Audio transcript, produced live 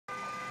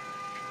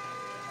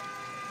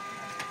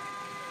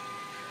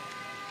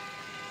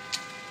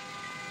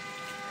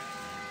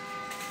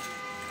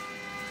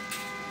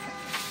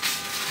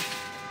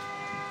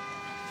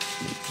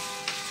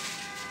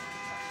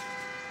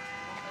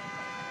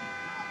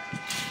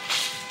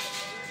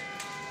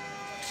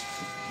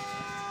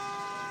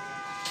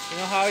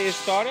know how you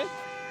started?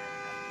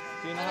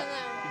 Do you know? I don't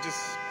know. You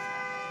just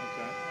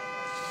okay.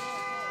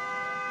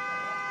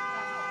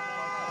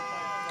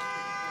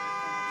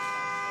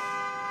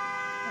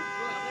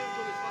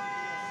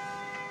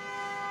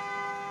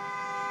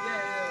 No,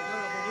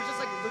 but we're just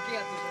like looking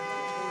at this.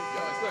 Yo,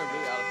 it's going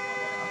really out of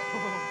control now.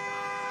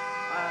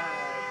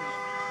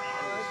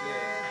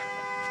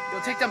 Yo,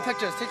 take them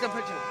pictures. Take them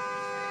pictures.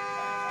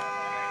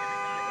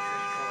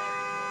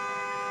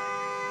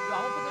 Yo,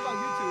 I'm gonna put this on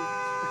YouTube.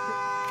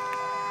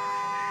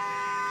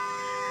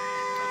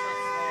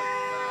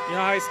 You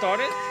know how you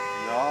started?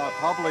 No,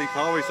 probably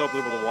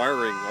something with the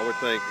wiring, I would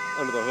think,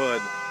 under the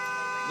hood.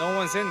 No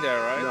one's in there,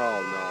 right? No.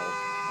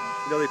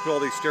 You know, they put all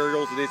these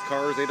stereos in these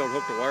cars, they don't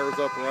hook the wires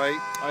up right.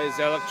 Oh, is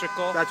it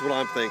electrical? That's what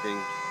I'm thinking.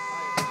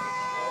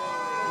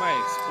 It might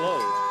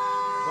explode.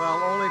 Well,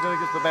 only if it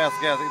gets the best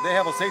gas. They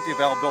have a safety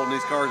valve built in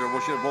these cars that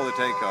should blow the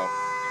tank up.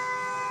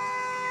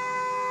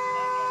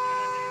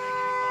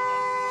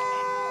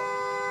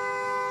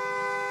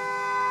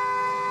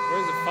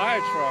 Where's the fire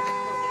truck? They're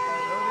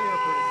here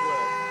pretty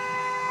quick.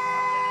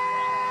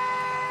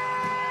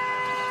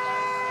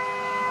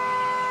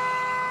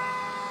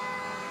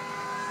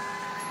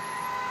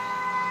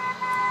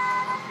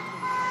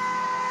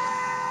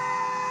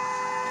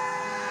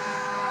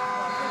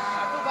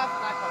 I feel bad for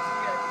that car. So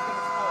yeah, it's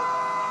gonna explode.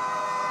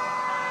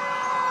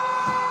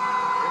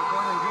 It's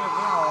burning good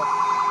now.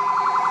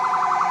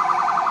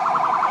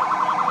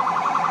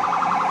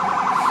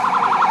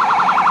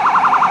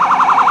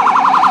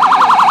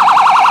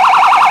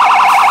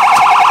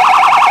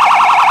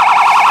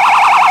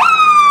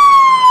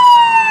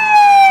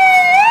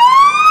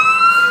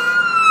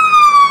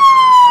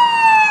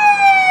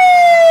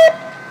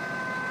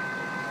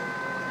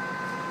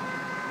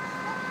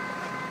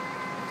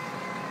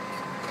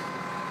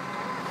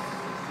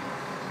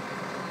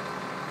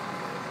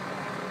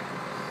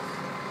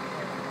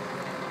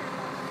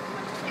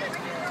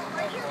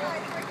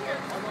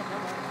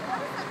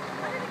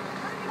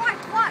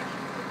 Watch.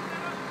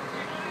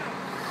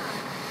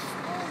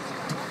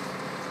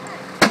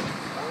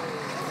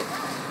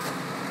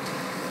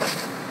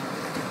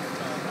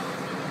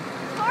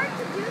 It's hard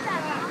to do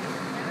that.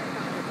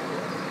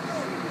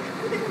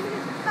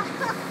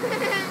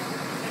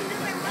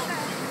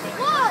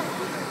 Whoa!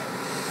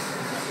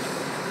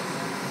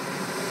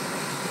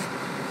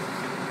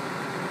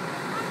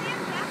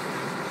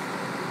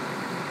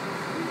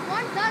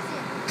 One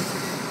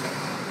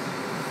doesn't.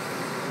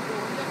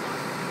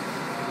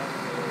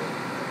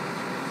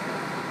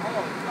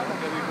 I'm going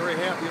to be very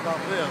happy about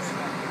this.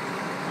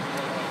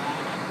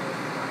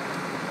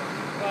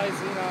 Guys,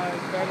 you know,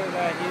 it's better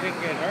that he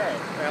didn't get hurt.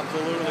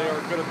 Absolutely, or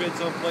it could have been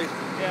someplace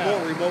Yeah.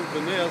 more remote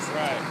than this.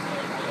 Right.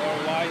 Or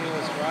while he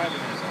was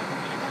driving or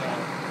something. So,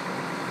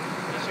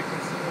 you should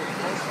consider it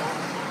closer.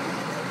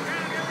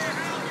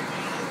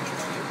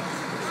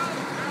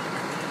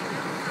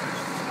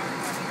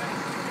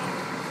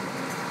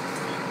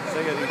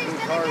 Say these new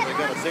cars, they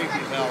got a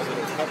safety valve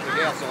that'll cut the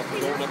gas off from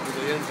going up to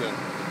the engine.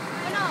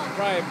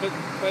 Right, but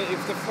if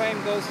the flame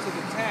goes to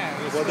the tank,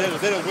 it's Well, then it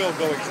will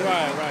go extinct.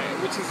 right,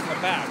 which is in the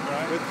back,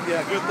 right?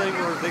 Yeah, good thing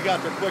they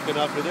got there quick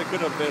enough because it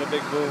could have been a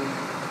big boom.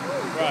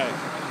 Right.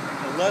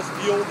 The less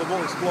fuel, the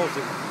more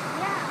explosive.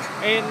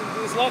 And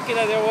it's lucky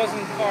that there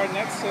wasn't a car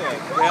next to it.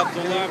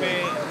 Absolutely. I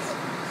mean,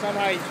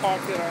 somehow he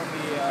parked it on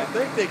the. I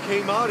think they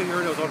came out of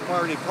here and it was on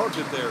fire and he parked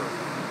it there.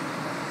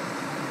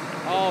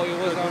 Oh, it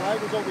was When on. I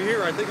was over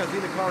here, I think I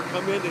seen a car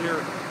come into here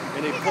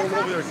and they pulled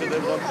over there and said it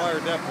was on fire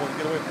at that point.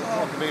 Get away from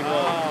off the main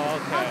road. Oh,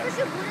 okay.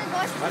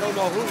 I don't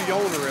know who the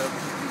owner is.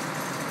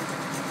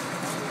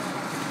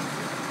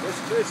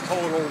 It's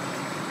total.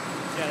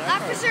 Yeah,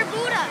 Officer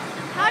Buddha,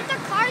 how did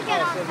the car get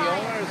on so the fire?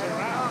 owner is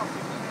around.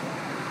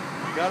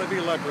 Got to be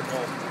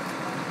electrical.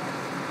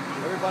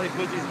 Everybody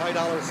puts these high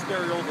dollar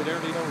stereos in there.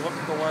 They don't hook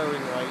the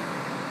wiring right,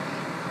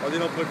 or they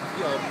don't put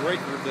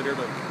breakers in there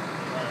to